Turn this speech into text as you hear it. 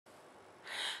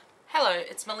Hello,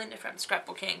 it's Melinda from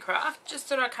Scrapbooking and Craft. Just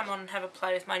thought I'd come on and have a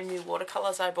play with my new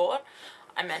watercolours I bought.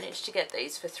 I managed to get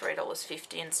these for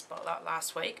 $3.50 in Spotlight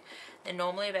last week. They're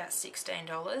normally about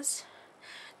 $16.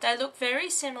 They look very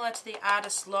similar to the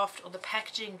Artist Loft, or the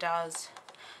packaging does,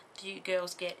 that you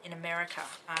girls get in America.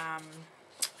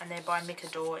 And they're by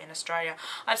Micador in Australia.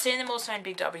 I've seen them also in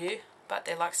Big W, but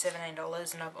they're like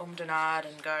 $17 and I've ummed and ahed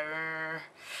and go,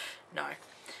 no.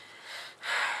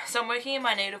 So I'm working in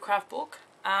my needlecraft book.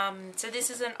 So this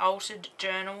is an altered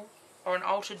journal, or an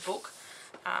altered book,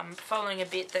 following a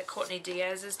bit that Courtney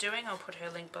Diaz is doing. I'll put her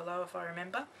link below if I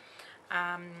remember.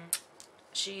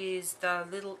 She is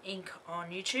Thelittleink on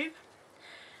YouTube.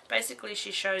 Basically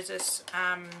she shows us,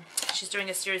 she's doing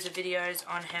a series of videos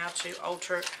on how to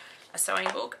alter a sewing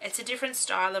book. It's a different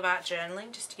style of art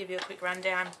journaling, just to give you a quick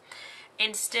rundown.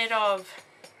 Instead of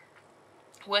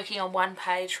working on one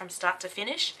page from start to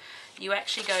finish, you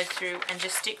actually go through and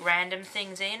just stick random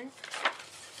things in.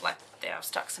 Like there, I've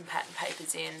stuck some pattern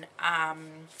papers in.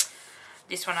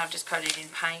 This one I've just coated in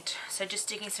paint. So just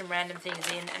sticking some random things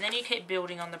in, and then you keep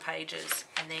building on the pages,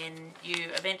 and then you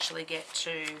eventually get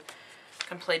to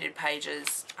completed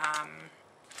pages.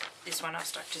 This one I've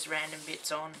stuck just random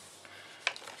bits on.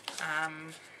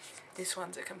 This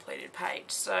one's a completed page.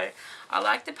 So I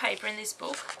like the paper in this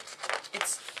book.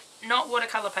 It's not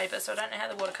watercolour paper, so I don't know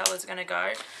how the watercolours are going to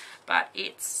go, but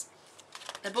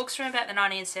the book's from about the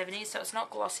 1970s, so it's not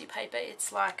glossy paper,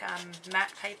 it's like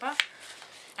matte paper,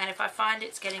 and if I find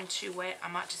it's getting too wet I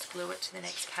might just glue it to the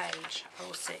next page. I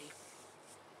will see.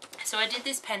 So I did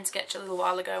this pen sketch a little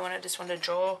while ago when I just wanted to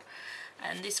draw,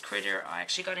 and this critter I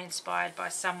actually got inspired by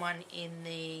someone in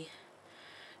the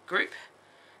group.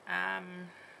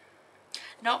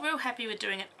 Not real happy with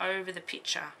doing it over the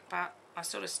picture, but I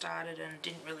sort of started and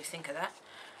didn't really think of that.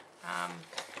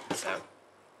 So,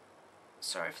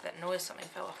 sorry for that noise, something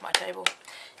fell off my table.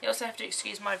 You also have to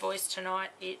excuse my voice tonight.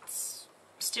 It's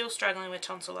still struggling with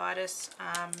tonsillitis.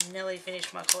 Nearly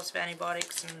finished my course of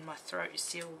antibiotics and my throat is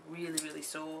still really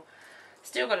sore.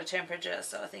 Still got a temperature,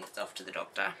 so I think it's off to the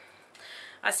doctor.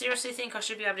 I seriously think I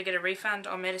should be able to get a refund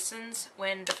on medicines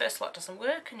when the first lot doesn't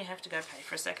work and you have to go pay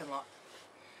for a second lot.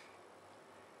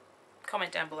 Comment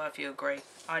down below if you agree.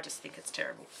 I just think it's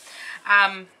terrible.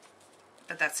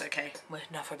 But that's okay. Well,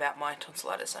 enough about my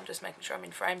tonsillitis. I'm just making sure I'm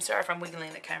in frame. Sorry if I'm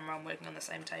wiggling the camera. I'm working on the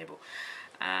same table.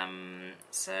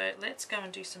 So let's go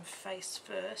and do some face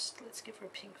first. Let's give her a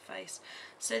pink face.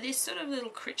 So this sort of little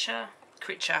creature,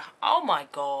 oh my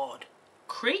god,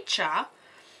 creature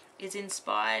is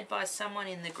inspired by someone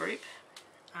in the group.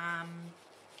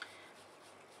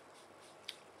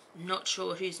 Not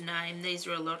sure whose name. These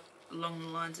are a lot along the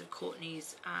lines of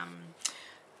Courtney's, I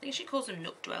think she calls them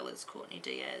nook dwellers, Courtney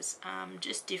Diaz,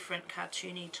 just different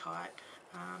cartoony type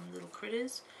little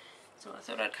critters. So I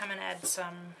thought I'd come and add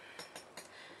some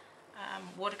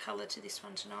watercolour to this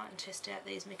one tonight and test out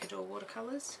these Micador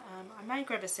watercolours. I may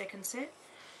grab a second set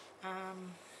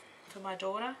for my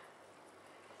daughter,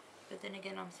 but then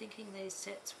again I'm thinking these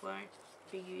sets won't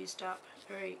be used up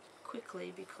very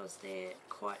quickly because they're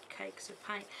quite cakes of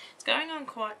paint. It's going on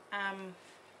quite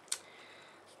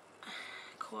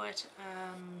what's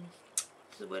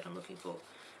the word I'm looking for,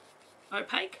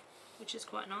 opaque, which is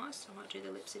quite nice. I might do the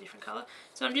lips a different colour.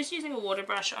 So I'm just using a water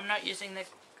brush. I'm not using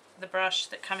the brush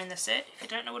that come in the set. If you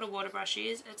don't know what a water brush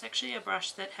is, it's actually a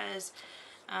brush that has,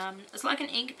 it's like an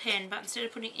ink pen, but instead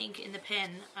of putting ink in the pen,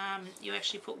 you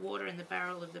actually put water in the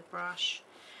barrel of the brush,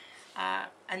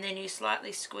 and then you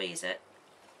slightly squeeze it,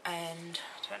 and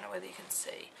I don't know whether you can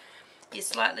see, you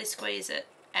slightly squeeze it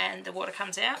and the water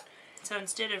comes out. So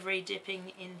instead of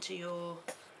re-dipping into your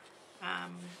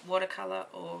watercolour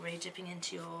or re-dipping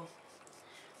into your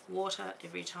water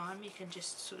every time, you can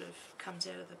just sort of comes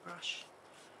out of the brush.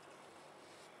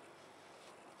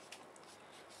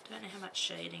 Don't know how much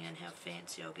shading and how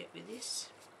fancy I'll get with this.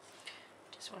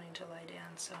 Just wanting to lay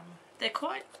down some. They're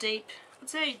quite deep.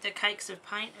 I'd say the cakes of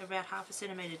paint are about 1/2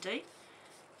 centimetre deep,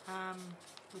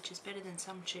 which is better than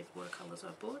some cheap watercolours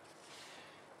I've bought.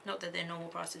 Not that their normal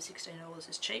price of $16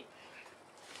 is cheap.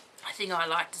 The thing I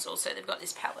liked is also they've got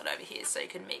this palette over here so you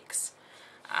can mix.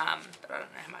 But I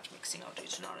don't know how much mixing I'll do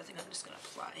tonight. I think I'm just going to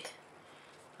play.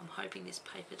 I'm hoping this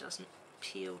paper doesn't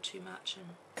peel too much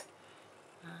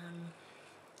and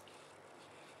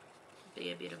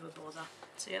be a bit of a bother.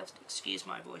 So you'll have to excuse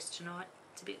my voice tonight.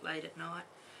 It's a bit late at night.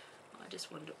 I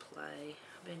just wanted to play.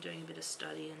 I've been doing a bit of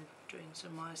study and doing some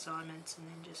of my assignments, and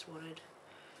then just wanted,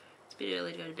 it's a bit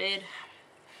early to go to bed.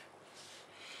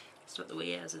 It's not the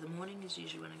wee hours of the morning, is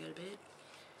usually when I go to bed.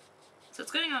 So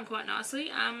it's going on quite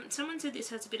nicely. Someone said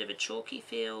this has a bit of a chalky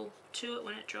feel to it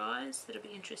when it dries. That'll be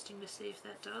interesting to see if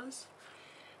that does.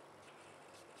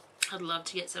 I'd love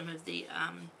to get some of the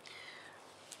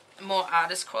more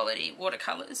artist quality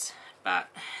watercolours, but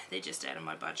they're just out of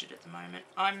my budget at the moment.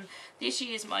 This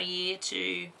year's my year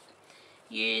to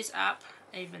use up,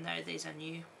 even though these are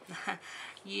new,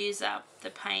 use up the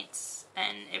paints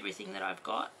and everything that I've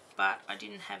got, but I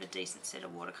didn't have a decent set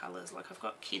of watercolours. Like, I've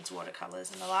got kids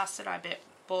watercolours, and the last set I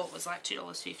bought was like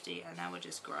 $2.50, and they were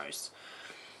just gross.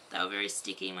 They were very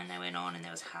sticky when they went on, and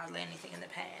there was hardly anything in the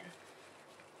pan.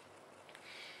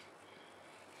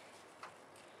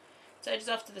 So just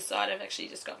off to the side, I've actually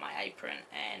just got my apron,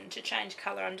 and to change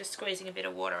colour I'm just squeezing a bit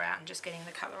of water out and just getting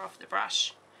the colour off the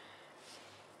brush.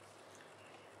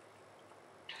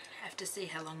 I have to see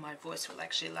how long my voice will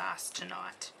actually last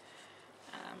tonight.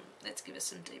 Let's give us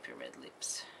some deeper red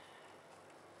lips.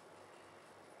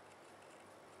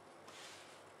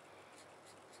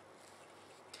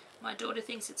 My daughter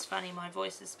thinks it's funny, my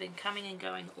voice has been coming and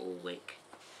going all week.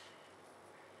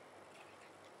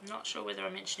 I'm not sure whether I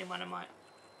mentioned in one of my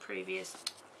previous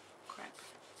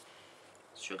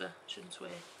shouldn't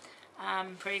swear,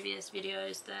 previous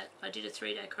videos that I did a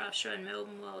 3-day craft show in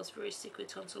Melbourne while I was very sick with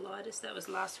tonsillitis. That was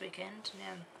last weekend.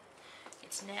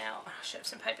 Now I should have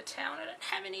some paper towel, and I don't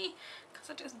have any because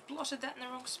I just blotted that in the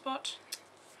wrong spot.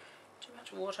 Too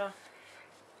much water.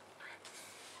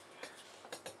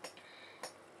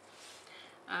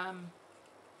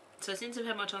 So since I've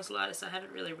had my tonsillitis, I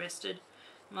haven't really rested.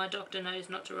 My doctor knows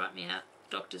not to write me out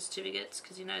doctor's certificates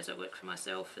because he knows I work for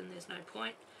myself and there's no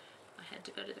point. I had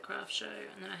to go to the craft show,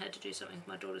 and then I had to do something with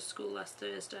my daughter's school last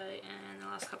Thursday, and the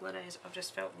last couple of days I've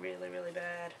just felt really, really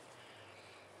bad.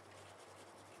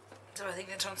 So I think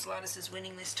the tonsillitis is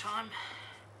winning this time.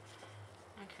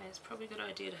 Okay, it's probably a good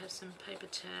idea to have some paper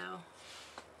towel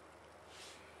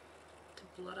to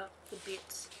blot up the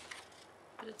bits.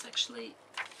 But it's actually,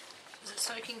 is it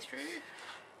soaking through?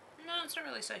 No, it's not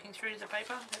really soaking through the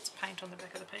paper. That's paint on the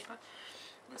back of the paper.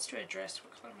 Let's do a dress.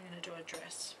 What colour am I going to do a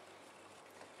dress?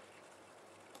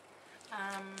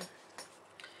 I'm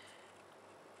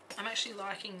actually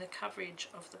liking the coverage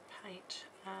of the paint.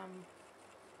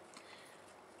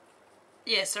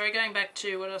 Yeah, sorry, going back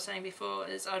to what I was saying before,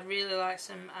 is I'd really like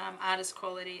some artist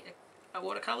quality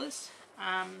watercolours.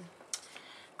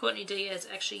 Courtney Diaz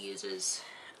actually uses,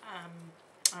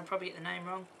 I'll probably get the name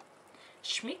wrong,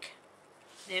 Schmick.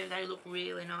 They look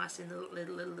really nice in the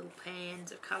little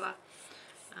pans of colour.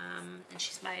 And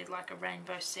she's made like a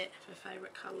rainbow set of her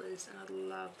favourite colours, and I'd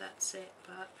love that set,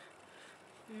 but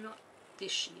not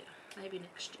this year, maybe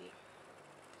next year.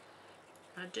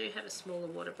 I do have a smaller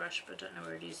water brush, but I don't know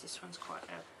where it is. This one's quite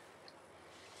a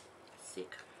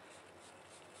thick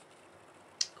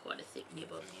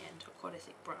nib on the end, or quite a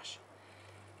thick brush.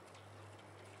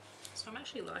 So I'm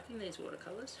actually liking these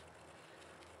watercolours.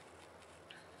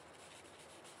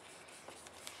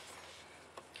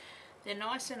 They're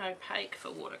nice and opaque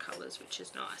for watercolours, which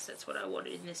is nice. That's what I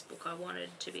wanted in this book. I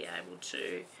wanted to be able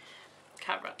to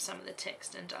cover up some of the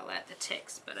text and dull out the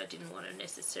text, but I didn't want to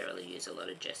necessarily use a lot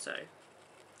of gesso.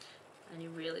 And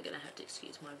you're really going to have to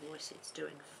excuse my voice. It's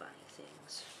doing funny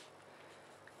things.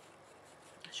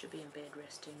 I should be in bed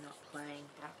resting, not playing,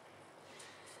 but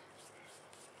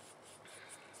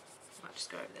I might just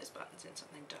go over those buttons in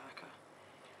something darker.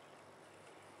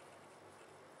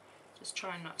 Just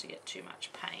trying not to get too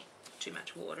much paint, too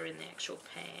much water in the actual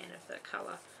pan of the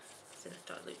colour, because then it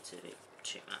dilutes it a bit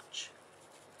too much.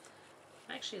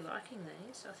 I'm actually liking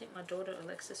these. I think my daughter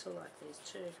Alexis will like these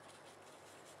too.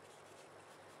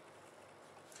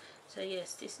 So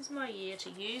yes, this is my year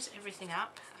to use everything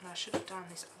up, and I should have done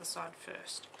this other side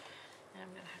first. Now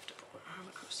I'm going to have to put my arm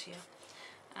across here.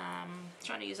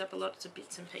 Trying to use up lots of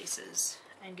bits and pieces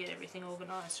and get everything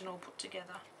organised and all put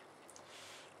together.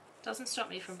 Doesn't stop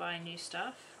me from buying new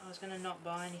stuff. I was going to not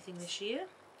buy anything this year,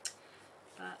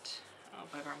 but oh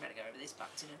bugger, I'm going to go over these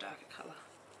buttons in a darker colour.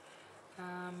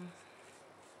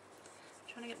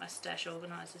 Trying to get my stash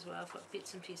organised as well. I've got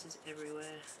bits and pieces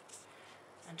everywhere,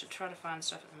 and to try to find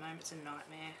stuff at the moment is a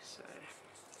nightmare, so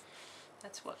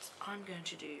that's what I'm going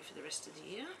to do for the rest of the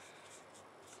year.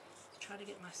 Try to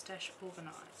get my stash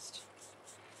organised.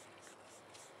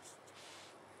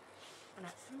 And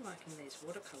I am liking these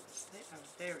watercolours. They are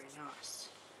very nice.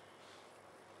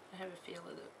 I have a feel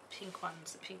of the pink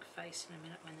ones, the pink face in a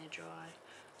minute when they're dry.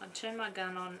 I'll turn my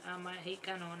gun on, my heat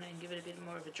gun on, and give it a bit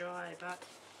more of a dry, but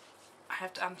I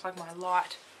have to unplug my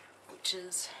light, which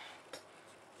is,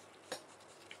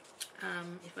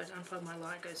 if I unplug my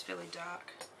light, it goes fairly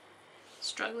dark.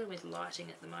 Struggling with lighting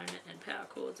at the moment, and power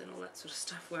cords and all that sort of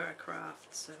stuff where I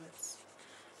craft, so it's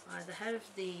either have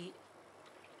the,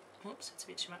 whoops, it's a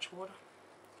bit too much water.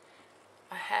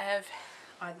 I have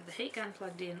either the heat gun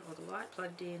plugged in or the light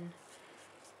plugged in,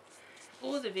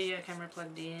 or the video camera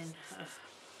plugged in. Ugh,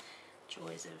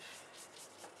 joys of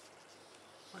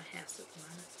my house at the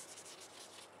moment.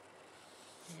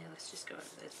 Yeah, let's just go over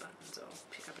those buttons. I'll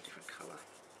pick up a different colour.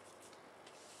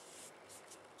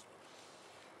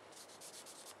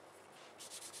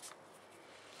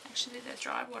 Actually, the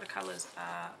dry watercolours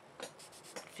are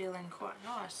feeling quite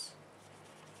nice.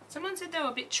 Someone said they were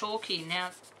a bit chalky.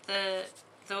 Now, the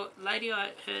lady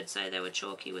I heard say they were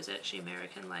chalky was actually an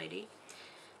American lady.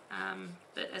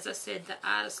 But as I said, the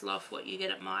Artist Loft, what you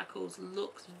get at Michael's,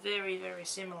 looks very, very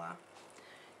similar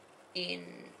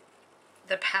in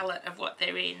the palette of what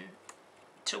they're in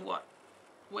to what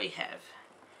we have.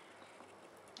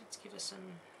 Let's give us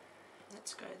some,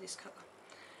 let's go this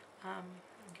colour.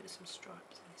 Give us some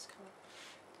stripes in this colour.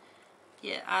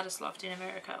 Yeah, Artist Loft in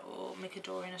America or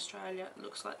Micador in Australia,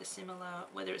 looks like the similar,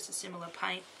 whether it's a similar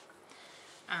paint.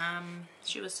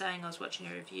 She was saying I was watching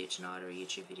a review tonight or a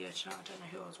YouTube video tonight, I don't know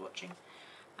who I was watching.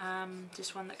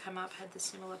 This one that came up had the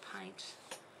similar paint.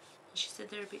 And she said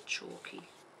they're a bit chalky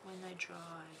when they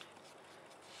dried.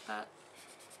 But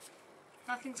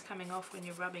nothing's coming off when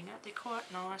you're rubbing it. They're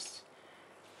quite nice.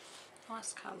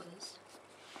 Nice colours.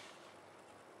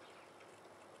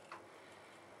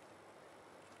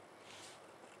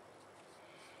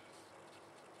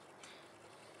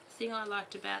 The thing I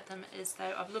liked about them is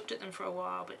I've looked at them for a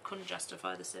while but couldn't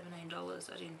justify the $17.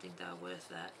 I didn't think they were worth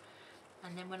that.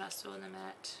 And then when I saw them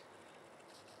at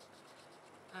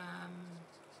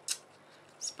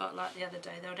Spotlight the other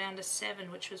day, they were down to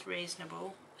 $7, which was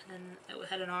reasonable. And then it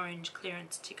had an orange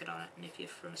clearance ticket on it, and if you're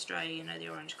from Australia you know the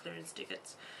orange clearance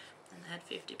tickets, and they had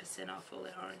 50% off all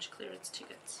their orange clearance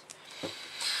tickets.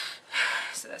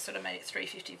 So that sort of made it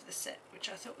 $3.50 for the set, which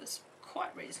I thought was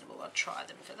quite reasonable. I'd try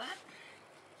them for that.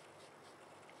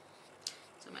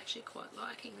 So I'm actually quite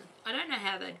liking them. I don't know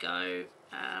how they'd go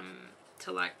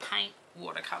to like paint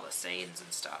watercolour scenes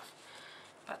and stuff,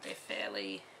 but they're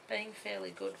being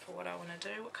fairly good for what I want to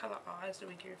do. What colour eyes do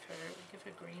we give her? We give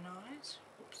her green eyes.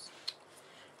 Oops.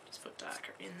 Just put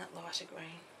darker in that lighter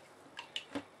green.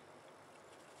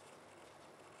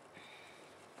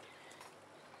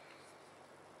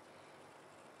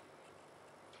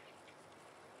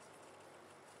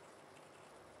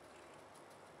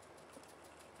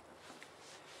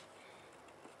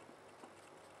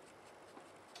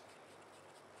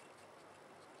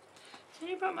 The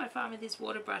only problem I find with this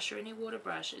water brush or any water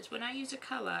brush is when I use a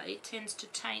colour, it tends to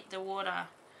taint the water.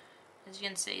 As you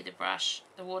can see, the brush,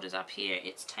 the water's up here,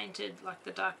 it's tainted like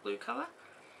the dark blue colour.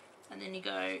 And then you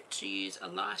go to use a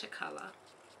lighter colour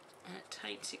and it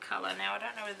taints your colour. Now I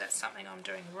don't know whether that's something I'm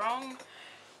doing wrong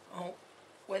or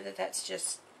whether that's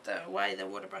just the way the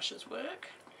water brushes work.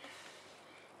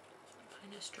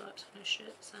 Putting her stripes on her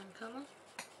shirt, same colour.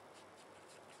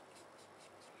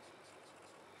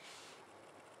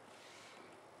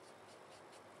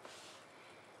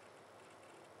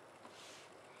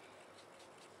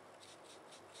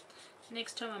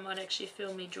 Next time I might actually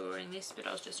film me drawing this, but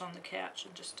I was just on the couch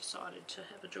and just decided to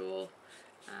have a draw.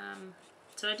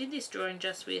 So I did this drawing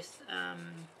just with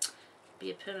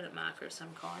be a permanent marker of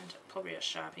some kind, probably a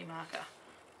Sharpie marker,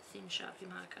 thin Sharpie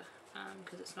marker,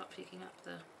 because it's not picking up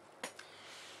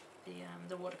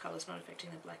the watercolour's not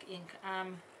affecting the black ink.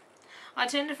 I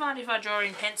tend to find if I draw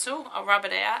in pencil, I'll rub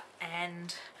it out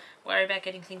and worry about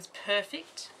getting things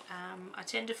perfect. I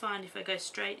tend to find if I go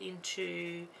straight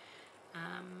into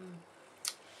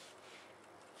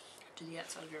do the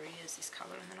outside of your ears this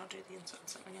colour and then I'll do the inside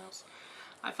something else.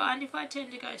 I find if I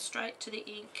tend to go straight to the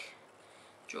ink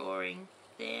drawing,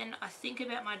 then I think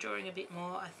about my drawing a bit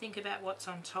more. I think about what's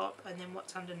on top and then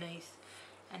what's underneath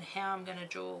and how I'm going to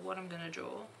draw, what I'm going to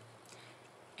draw.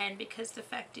 And because the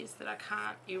fact is that I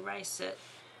can't erase it,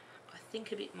 I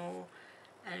think a bit more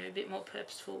and I'm a bit more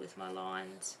purposeful with my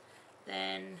lines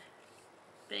than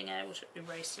being able to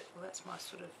erase it. Well, that's my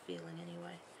sort of feeling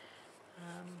anyway.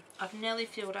 I've nearly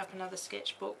filled up another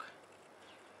sketchbook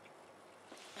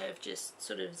of just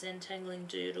sort of Zentangling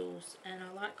doodles, and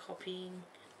I like copying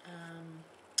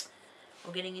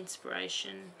or getting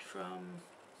inspiration from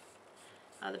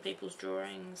other people's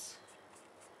drawings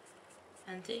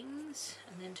and things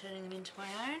and then turning them into my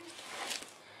own.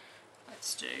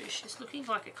 Let's do, she's looking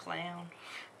like a clown.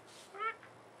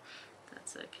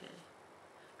 That's okay.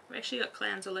 We've actually got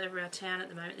clowns all over our town at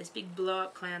the moment. There's big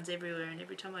blow-up clowns everywhere, and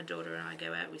every time my daughter and I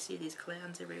go out we see these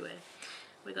clowns everywhere.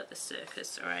 We've got the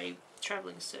circus, or a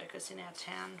travelling circus in our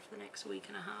town for the next week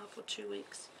and a half or 2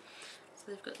 weeks. So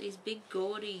they've got these big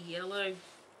gaudy yellow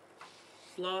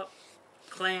blow-up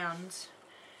clowns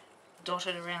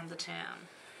dotted around the town.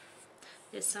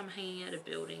 There's some hanging out of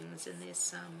buildings and there's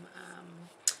some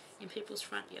in people's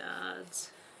front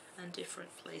yards. and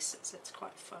different fleeces. It's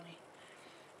quite funny.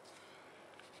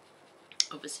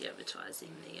 Obviously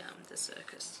advertising the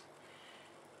circus.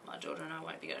 My daughter and I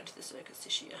won't be going to the circus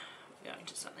this year. We're going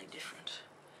to something different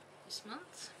this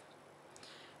month.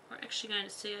 We're actually going to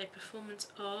see a performance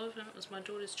of, and it was my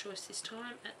daughter's choice this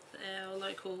time, at our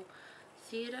local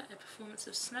theatre, a performance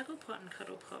of Snugglepot and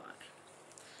Cuddlepie.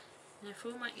 Now for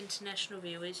all my international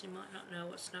viewers, you might not know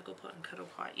what Snugglepot and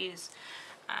Cuddlepie is.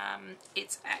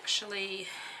 It's actually,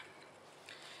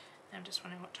 I'm just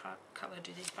wondering what type colour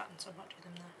do these buttons, I might do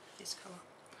them this colour.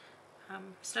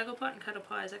 Snugglepot and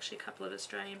Cuddlepie is actually a couple of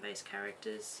Australian based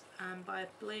characters by, I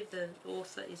believe the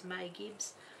author is May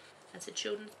Gibbs. It's a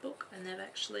children's book, and they've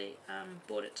actually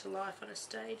brought it to life on a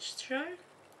stage show.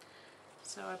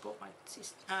 So I bought my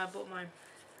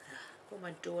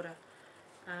daughter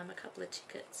a couple of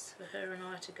tickets for her and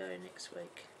I to go next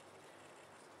week.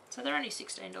 So they're only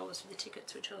 $16 for the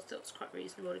tickets, which I thought was quite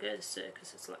reasonable. To go to the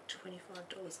circus, it's like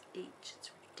 $25 each. It's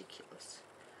ridiculous.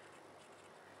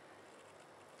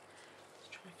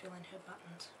 Just trying to fill in her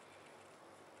buttons.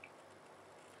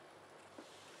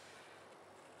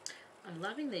 I'm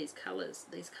loving these colours.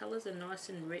 These colours are nice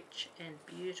and rich and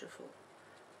beautiful.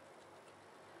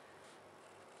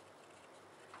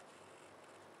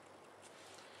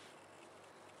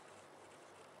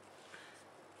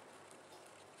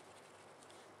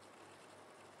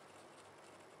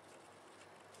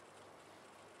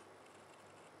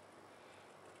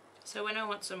 So when I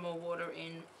want some more water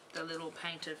in the little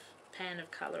pan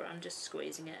of colour, I'm just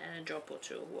squeezing it and a drop or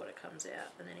two of water comes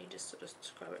out, and then you just sort of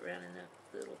scrub it around in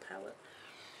the little palette.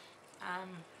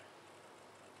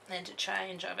 Then to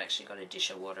change, I've actually got a dish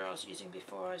of water I was using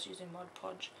before. I was using Mod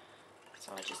Podge,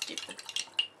 so I just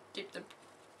dip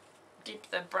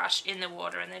the brush in the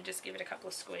water and then just give it a couple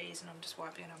of squeezes, and I'm just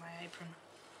wiping it on my apron.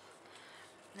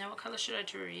 Now what colour should I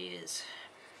do her ears?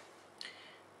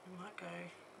 I might go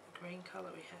the green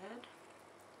colour we had.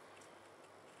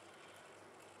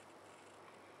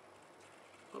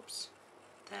 Oops,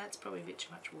 that's probably a bit too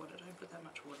much water. Don't put that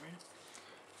much water in.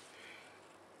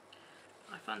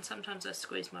 I find sometimes I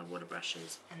squeeze my water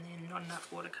brushes and then not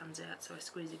enough water comes out, so I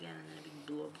squeeze again and then a big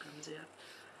blob comes out.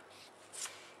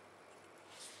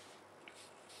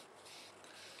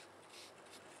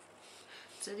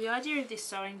 So the idea of this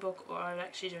sewing book, or I'm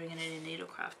actually doing it in a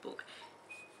needlecraft book,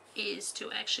 is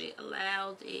to actually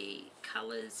allow the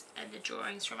colours and the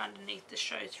drawings from underneath to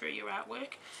show through your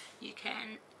artwork. You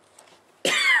can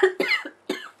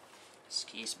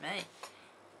excuse me,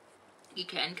 you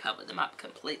can cover them up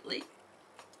completely,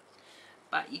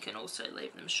 but you can also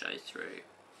leave them show through.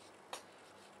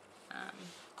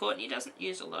 Courtney doesn't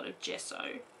use a lot of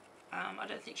gesso. I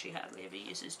don't think she hardly ever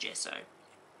uses gesso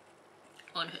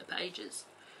on her pages,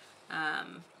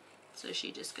 so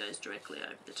she just goes directly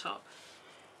over the top.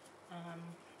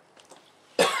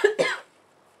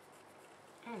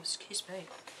 Oh, excuse me.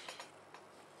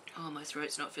 Oh, my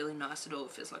throat's not feeling nice at all.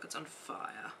 It feels like it's on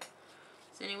fire.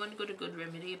 Has anyone got a good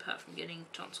remedy apart from getting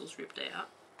tonsils ripped out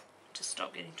to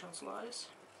stop getting tonsillitis?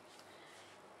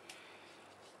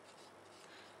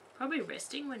 Probably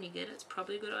resting when you get it. It's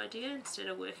probably a good idea instead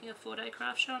of working a 4-day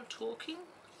craft show and talking.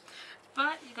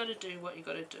 But you got to do what you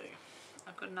got to do.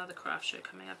 I've got another craft show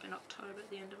coming up in October, at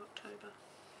the end of October.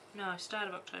 No, start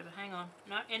of October. Hang on.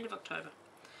 No, end of October.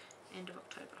 End of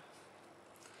October.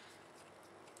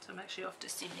 So I'm actually off to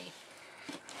Sydney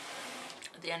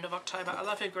at the end of October. I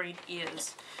love her green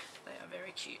ears. They are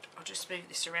very cute. I'll just move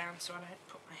this around so I don't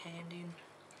put my hand in.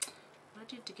 I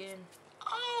did it again.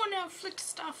 Oh, now I've flicked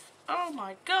stuff. Oh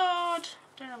my god.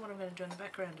 I don't know what I'm going to do in the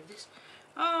background of this.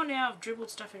 Oh, now I've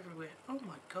dribbled stuff everywhere. Oh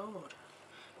my god.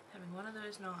 Having one of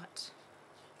those nights.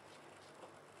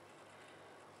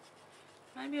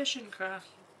 Maybe I shouldn't craft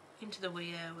into the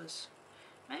wee hours.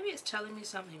 Maybe it's telling me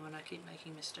something when I keep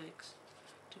making mistakes.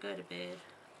 To go to bed,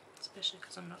 especially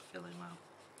because I'm not feeling well.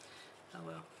 Oh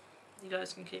well, you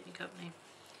guys can keep me company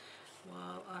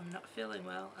while I'm not feeling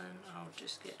well, and I'll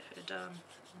just get her done,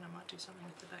 and I might do something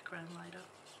with the background later.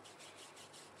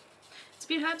 It's a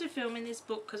bit hard to film in this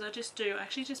book because I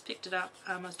actually just picked it up.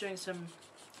 I was doing some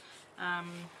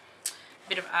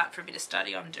bit of art for a bit of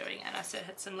study I'm doing, and I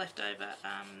had some leftover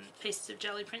pieces of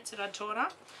jelly prints that I'd torn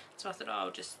up, so I thought, oh,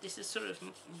 this is sort of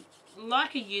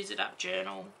like a use it up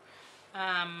journal.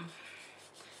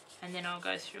 And then I'll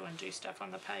go through and do stuff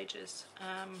on the pages.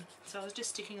 So I was just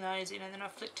sticking those in, and then I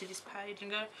flick to this page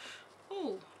and go,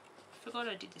 oh, I forgot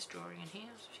I did this drawing in here.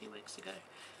 It was a few weeks ago.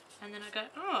 And then I go,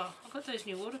 oh, I've got those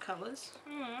new watercolours.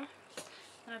 And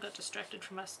I got distracted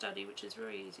from my study, which is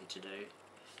very easy to do.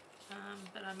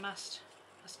 But I must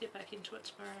get back into it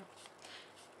tomorrow.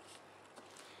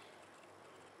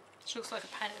 She looks like a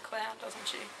painted clown, doesn't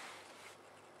she?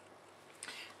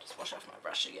 wash off my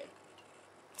brush again.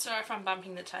 Sorry if I'm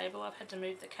bumping the table. I've had to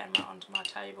move the camera onto my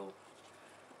table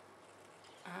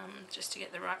just to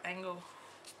get the right angle.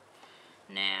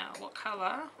 Now, what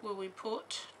colour will we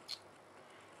put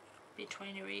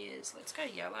between her ears? Let's go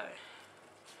yellow,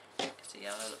 because the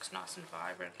yellow looks nice and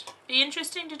vibrant. Be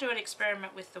interesting to do an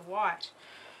experiment with the white.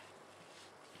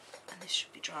 And this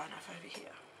should be dry enough over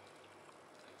here.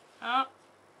 Oh.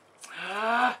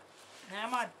 Now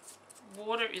my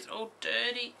water is all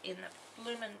dirty in the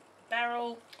bloomin'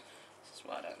 barrel. This is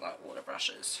why I don't like water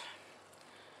brushes.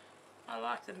 I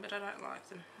like them, but I don't like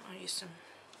them. I'll use some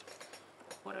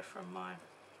water from my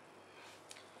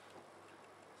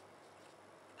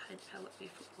paint palette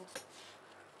before.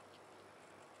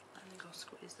 I think I'll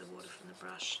squeeze the water from the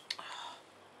brush.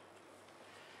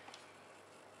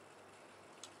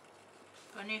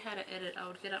 If I knew how to edit, I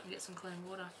would get up and get some clean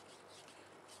water.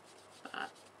 But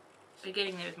we're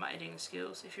getting there with my editing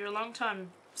skills. If you're a long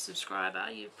time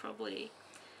subscriber, you've probably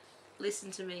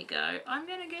listened to me go, I'm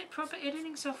going to get proper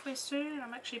editing software soon.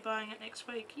 I'm actually buying it next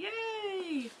week.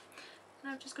 Yay!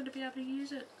 And I've just got to be able to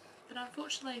use it. But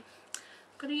unfortunately,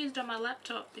 I've got to use it on my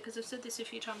laptop, because I've said this a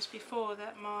few times before,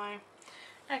 that my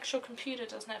actual computer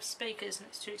doesn't have speakers and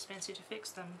it's too expensive to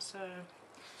fix them. So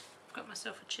I've got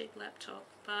myself a cheap laptop.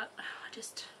 But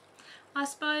I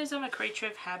suppose I'm a creature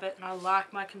of habit, and I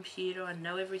like my computer. I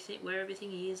know everything, where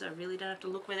everything is. I really don't have to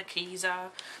look where the keys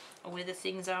are or where the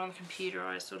things are on the computer.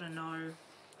 I sort of know.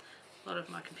 A lot of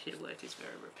my computer work is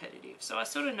very repetitive, so I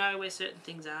sort of know where certain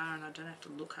things are, and I don't have to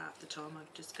look half the time. I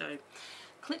just go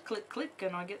click, click, click,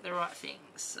 and I get the right things.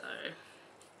 So,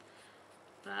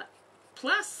 but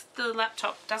plus the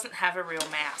laptop doesn't have a real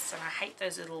mouse, and I hate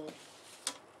those little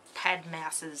pad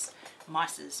mouses,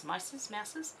 mices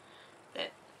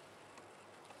that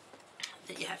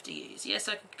you have to use. Yes,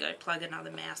 I could go plug another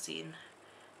mouse in.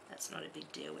 That's not a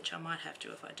big deal, which I might have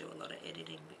to if I do a lot of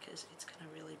editing, because it's going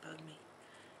to really bug me.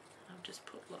 I'll just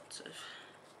put lots of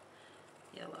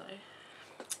yellow.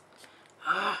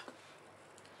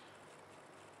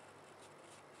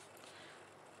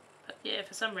 But yeah,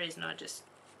 for some reason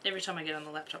every time I get on the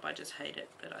laptop I just hate it,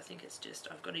 but I think it's just,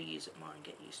 I've got to use it more and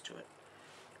get used to it.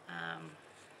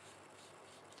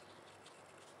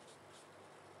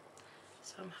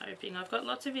 So I'm hoping, I've got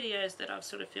lots of videos that I've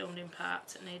sort of filmed in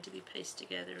parts that need to be pieced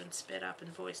together and sped up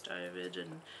and voiced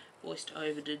overed.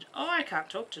 Oh, I can't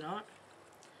talk tonight.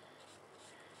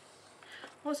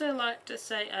 Also like to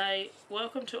say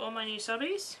welcome to all my new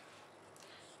subbies.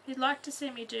 If you'd like to see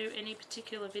me do any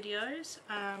particular videos,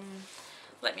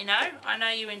 let me know. I know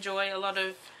you enjoy a lot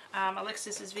of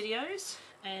Alexis's videos,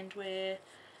 and we're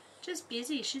just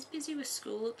busy. She's busy with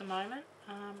school at the moment.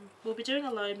 We'll be doing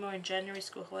a load more in January,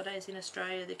 school holidays in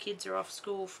Australia. The kids are off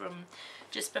school from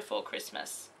just before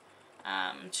Christmas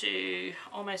to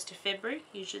almost to February.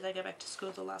 Usually they go back to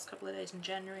school the last couple of days in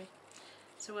January.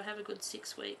 So we'll have a good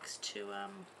 6 weeks to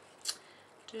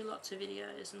do lots of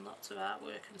videos and lots of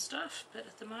artwork and stuff. But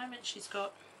at the moment she's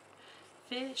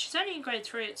only in grade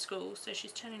 3 at school, so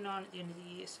she's turning 9 at the end of the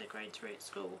year, so grade 3 at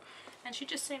school. And she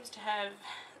just seems to have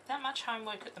that much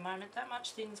homework at the moment, that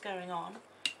much things going on.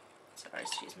 Sorry,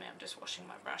 excuse me, I'm just washing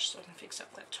my brush so I can fix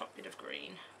up that top bit of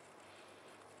green.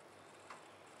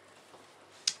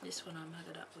 This one I mug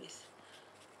it up with.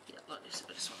 Yeah, like this.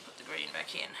 I just want to put the green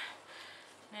back in.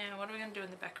 Now, what are we going to do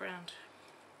in the background?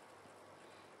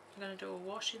 I'm going to do a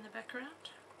wash in the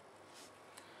background.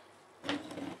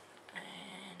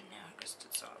 And now I've just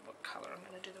decided what colour I'm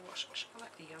going to do the wash. I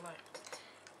like the yellow.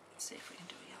 Let's see if we can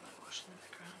do a yellow wash in the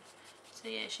background. So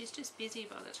yeah, she's just busy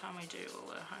by the time we do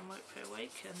all her homework per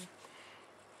week,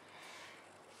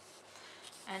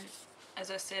 and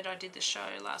as I said, I did the show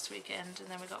last weekend, and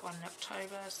then we got one in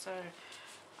October, so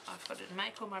I've got to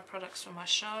make all my products for my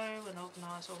show and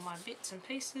organise all my bits and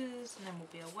pieces, and then we'll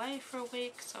be away for a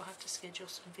week, so I'll have to schedule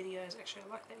some videos. Actually,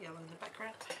 I like that yellow in the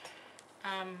background.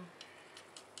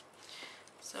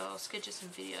 So I'll schedule some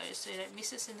videos so you don't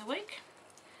miss us in the week.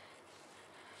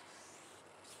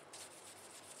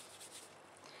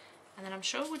 And then I'm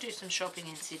sure we'll do some shopping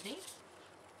in Sydney,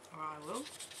 or I will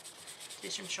do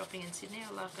some shopping in Sydney.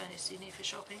 I love going to Sydney for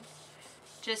shopping.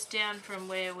 Just down from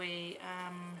where we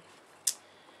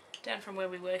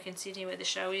work in Sydney, where the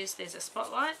show is, there's a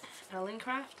Spotlight and a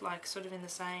Lincraft, like sort of in the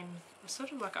same,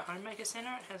 sort of like a homemaker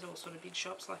centre. It has all sort of big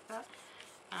shops like that.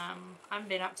 I haven't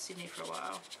been up to Sydney for a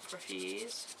while, for a few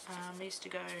years. I used to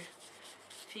go,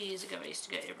 a few years ago I used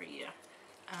to go every year.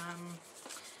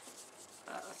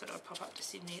 I thought I'd pop up to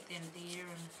Sydney at the end of the year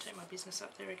and take my business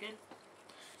up there again.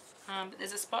 But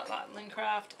there's a Spotlight and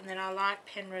Lincraft, and then I like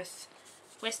Penrith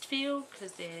Westfield,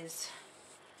 because there's,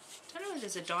 I don't know if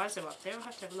there's a Daiso up there, I'll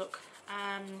have to have a look.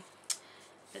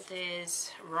 But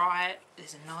there's Riot,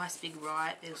 there's a nice big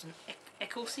Riot, there's an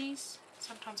Eccles's.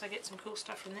 Sometimes I get some cool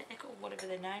stuff from the Eccles, whatever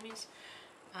their name is.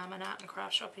 An art and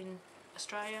craft shop in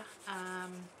Australia.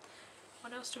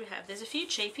 What else do we have? There's a few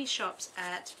cheapie shops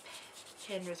at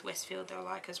Penrith, Westfield that I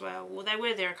like as well. Well, they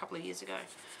were there a couple of years ago.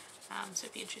 So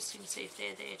it'd be interesting to see if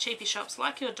they're there. Cheapie shops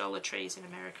like your Dollar Trees in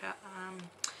America,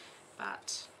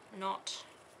 but not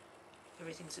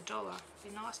everything's $1. It'd be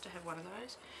nice to have one of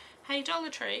those. Hey Dollar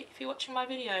Tree, if you're watching my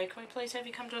video, can we please have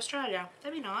you come to Australia?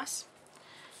 That'd be nice.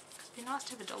 It'd be nice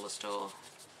to have a dollar store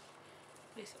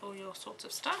with all your sorts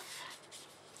of stuff.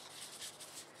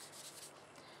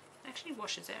 It actually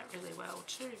washes out really well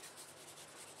too.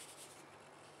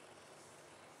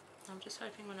 I'm just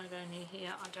hoping when I go near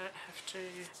here I don't have to,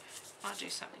 might do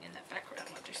something in that background,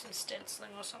 might do some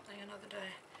stenciling or something another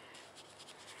day.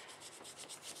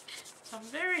 So I'm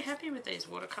very happy with these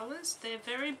watercolours. They're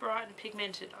very bright and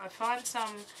pigmented. I find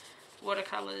some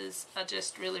watercolours are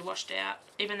just really washed out,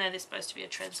 even though they're supposed to be a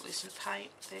translucent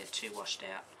paint. They're too washed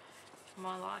out for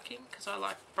my liking, because I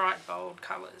like bright bold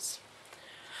colours.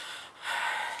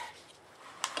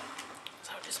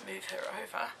 So I'll just move her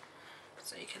over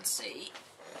so you can see.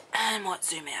 I might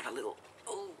zoom out a little.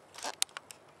 Ooh.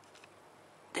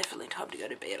 Definitely time to go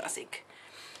to bed, I think.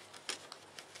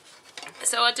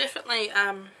 So I definitely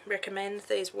recommend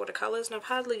these watercolours, and I've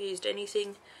hardly used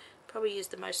anything. Probably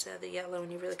used the most out of the yellow,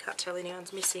 and you really can't tell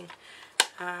anyone's missing.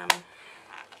 And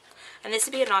this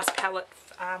would be a nice palette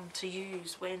to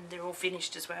use when they're all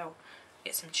finished as well.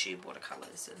 Get some tube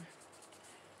watercolours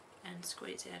and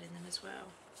squeeze out in them as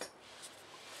well.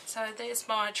 So there's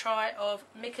my try of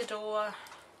Micador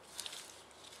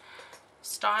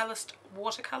Stylist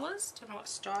Watercolours. Don't know what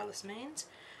stylist means.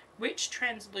 Rich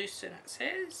translucent, it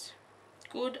says.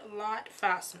 Good light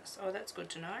fastness. Oh, that's good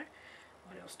to know.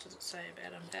 What else does it say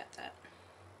about that?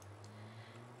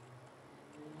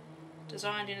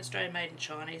 Designed in Australia, made in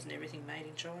China. Isn't everything made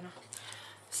in China?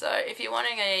 So if you're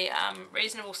wanting a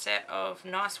reasonable set of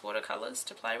nice watercolours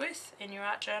to play with in your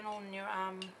art journal and your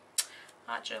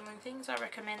art journaling things, I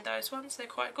recommend those ones. They're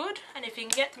quite good. And if you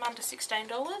can get them under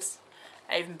 $16,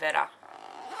 even better.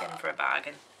 Get them for a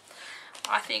bargain.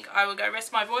 I think I will go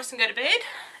rest my voice and go to bed,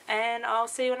 and I'll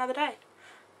see you another day.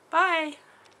 Bye!